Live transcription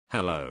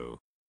Hello.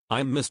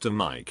 I'm Mr.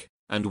 Mike,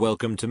 and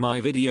welcome to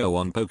my video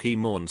on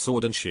Pokemon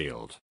Sword and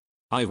Shield.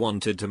 I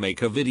wanted to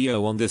make a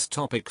video on this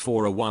topic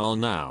for a while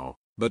now,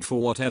 but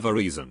for whatever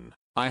reason,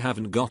 I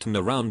haven't gotten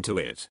around to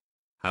it.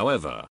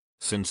 However,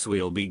 since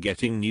we'll be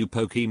getting new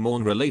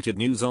Pokemon related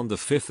news on the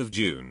 5th of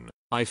June,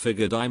 I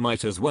figured I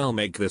might as well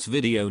make this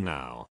video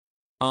now.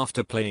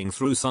 After playing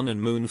through Sun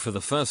and Moon for the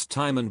first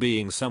time and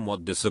being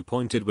somewhat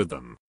disappointed with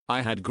them,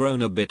 I had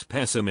grown a bit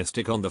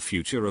pessimistic on the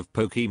future of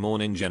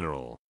Pokemon in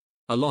general.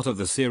 A lot of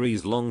the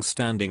series'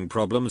 long-standing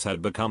problems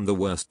had become the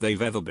worst they've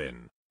ever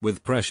been,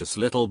 with precious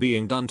little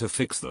being done to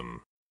fix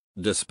them.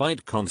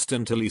 Despite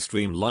constantly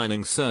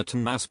streamlining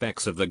certain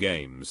aspects of the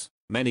games,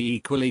 many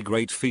equally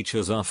great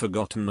features are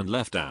forgotten and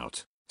left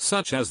out,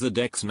 such as the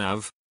Dex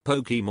Nav,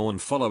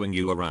 Pokemon following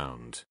you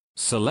around,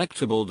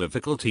 selectable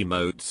difficulty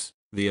modes,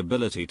 the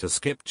ability to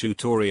skip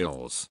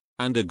tutorials,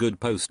 and a good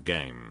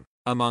post-game,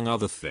 among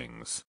other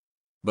things.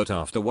 But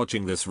after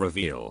watching this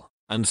reveal,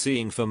 and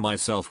seeing for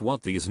myself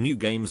what these new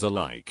games are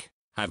like,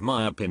 have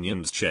my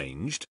opinions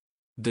changed?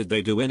 Did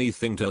they do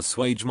anything to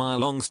assuage my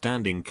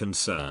long-standing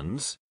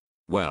concerns?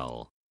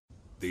 Well,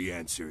 the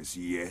answer is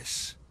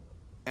yes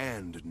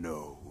and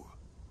no.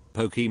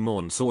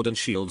 Pokemon Sword and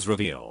Shield's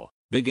reveal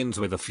begins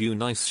with a few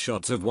nice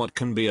shots of what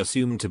can be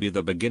assumed to be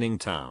the beginning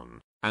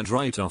town, and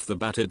right off the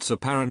bat it's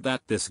apparent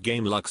that this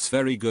game looks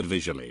very good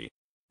visually.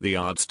 The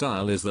art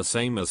style is the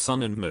same as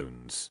Sun and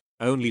Moon's,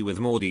 only with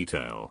more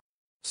detail.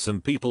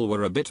 Some people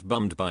were a bit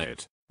bummed by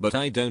it, but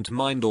I don't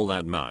mind all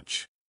that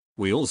much.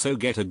 We also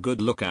get a good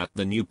look at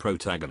the new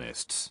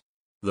protagonists.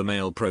 The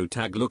male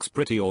protag looks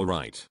pretty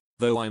alright,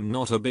 though I'm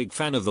not a big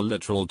fan of the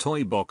literal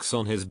toy box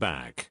on his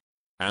back.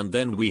 And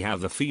then we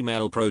have the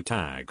female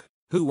protag,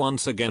 who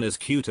once again is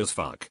cute as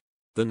fuck.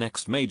 The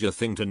next major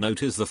thing to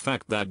note is the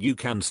fact that you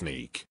can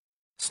sneak.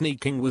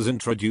 Sneaking was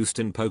introduced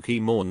in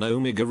Pokemon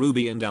Omega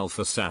Ruby and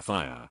Alpha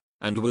Sapphire,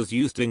 and was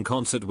used in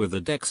concert with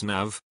the Dex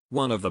Nav,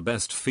 one of the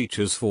best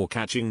features for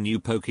catching new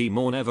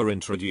Pokemon ever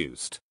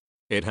introduced.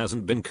 It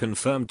hasn't been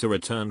confirmed to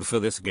return for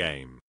this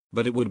game,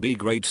 but it would be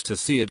great to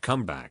see it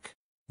come back.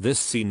 This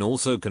scene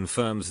also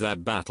confirms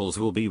that battles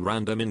will be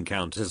random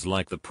encounters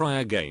like the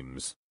prior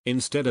games,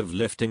 instead of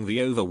lifting the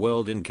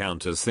overworld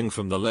encounters thing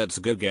from the Let's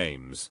Go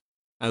games.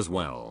 As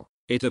well,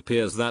 it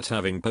appears that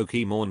having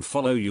Pokemon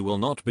follow you will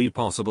not be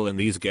possible in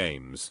these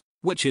games,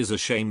 which is a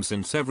shame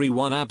since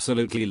everyone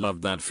absolutely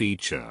loved that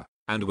feature,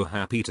 and were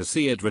happy to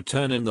see it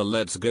return in the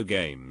Let's Go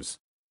games.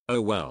 Oh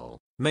well,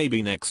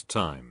 maybe next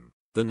time.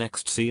 The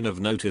next scene of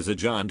note is a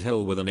giant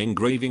hill with an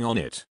engraving on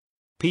it.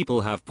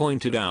 People have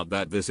pointed out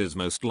that this is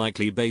most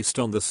likely based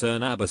on the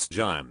Cernabus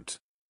giant.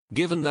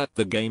 Given that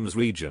the game's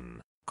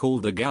region,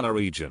 called the Galar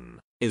region,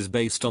 is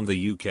based on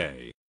the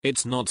UK,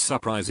 it's not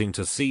surprising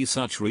to see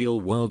such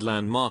real-world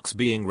landmarks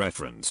being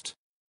referenced.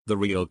 The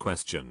real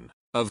question,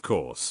 of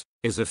course,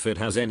 is if it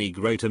has any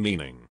greater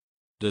meaning.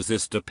 Does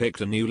this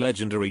depict a new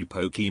legendary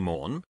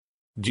Pokemon?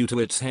 Due to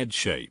its head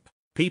shape,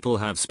 people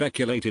have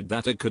speculated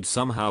that it could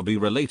somehow be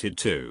related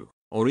to,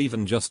 or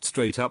even just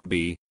straight up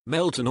be,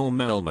 Meltan or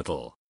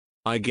Melmetal.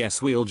 I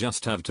guess we'll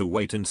just have to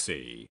wait and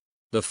see.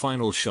 The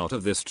final shot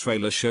of this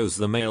trailer shows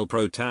the male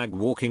protag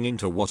walking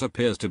into what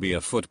appears to be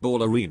a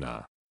football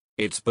arena.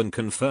 It's been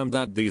confirmed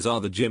that these are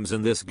the gyms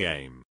in this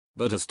game,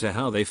 but as to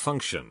how they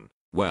function,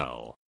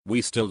 well,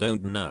 we still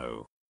don't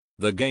know.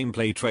 The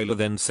gameplay trailer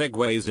then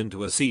segues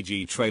into a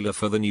CG trailer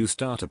for the new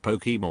starter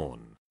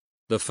Pokemon.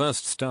 The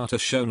first starter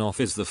shown off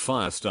is the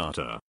Fire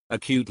Starter, a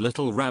cute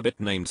little rabbit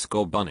named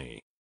Scorbunny.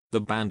 The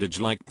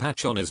bandage-like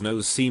patch on his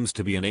nose seems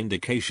to be an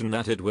indication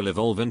that it will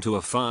evolve into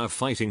a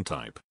fire-fighting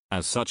type,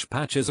 as such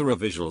patches are a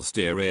visual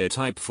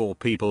stereotype for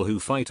people who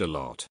fight a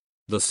lot.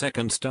 The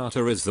second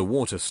starter is the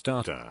Water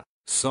Starter,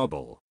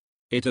 Sobble.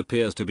 It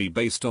appears to be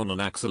based on an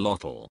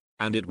axolotl,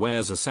 and it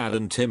wears a sad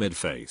and timid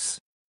face.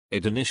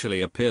 It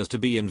initially appears to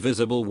be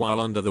invisible while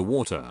under the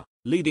water,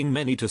 leading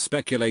many to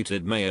speculate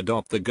it may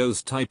adopt the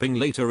ghost typing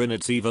later in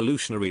its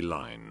evolutionary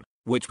line,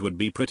 which would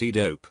be pretty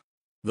dope.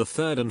 The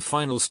third and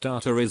final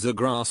starter is a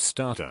Grass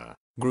Starter,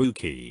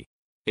 Grookey.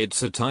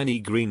 It's a tiny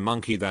green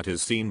monkey that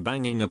is seen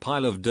banging a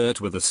pile of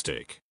dirt with a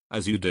stick,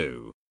 as you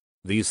do.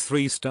 These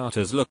three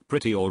starters look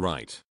pretty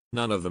alright,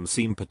 none of them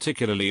seem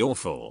particularly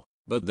awful,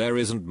 but there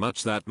isn't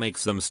much that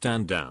makes them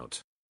stand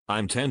out.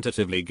 I'm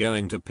tentatively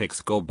going to pick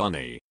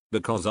Scorbunny,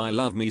 because I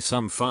love me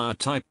some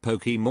fire-type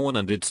Pokemon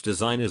and its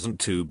design isn't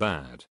too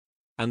bad.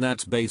 And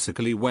that's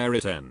basically where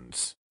it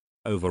ends.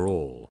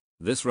 Overall,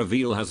 this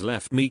reveal has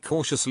left me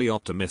cautiously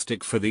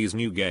optimistic for these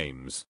new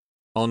games.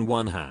 On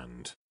one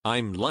hand,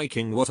 I'm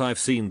liking what I've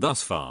seen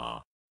thus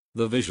far.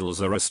 The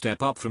visuals are a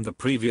step up from the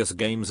previous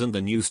games and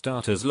the new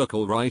starters look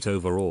alright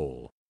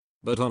overall.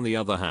 But on the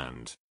other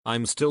hand,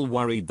 I'm still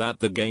worried that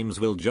the games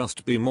will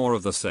just be more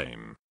of the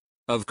same.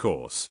 Of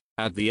course,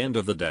 at the end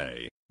of the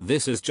day,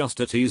 this is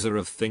just a teaser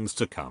of things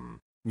to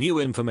come. New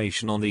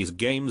information on these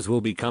games will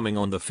be coming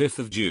on the 5th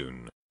of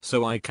June,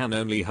 so I can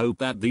only hope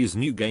that these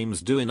new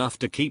games do enough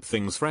to keep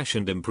things fresh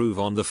and improve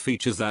on the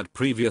features that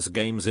previous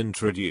games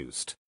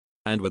introduced.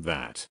 And with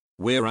that,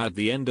 we're at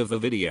the end of the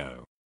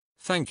video.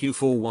 Thank you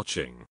for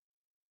watching.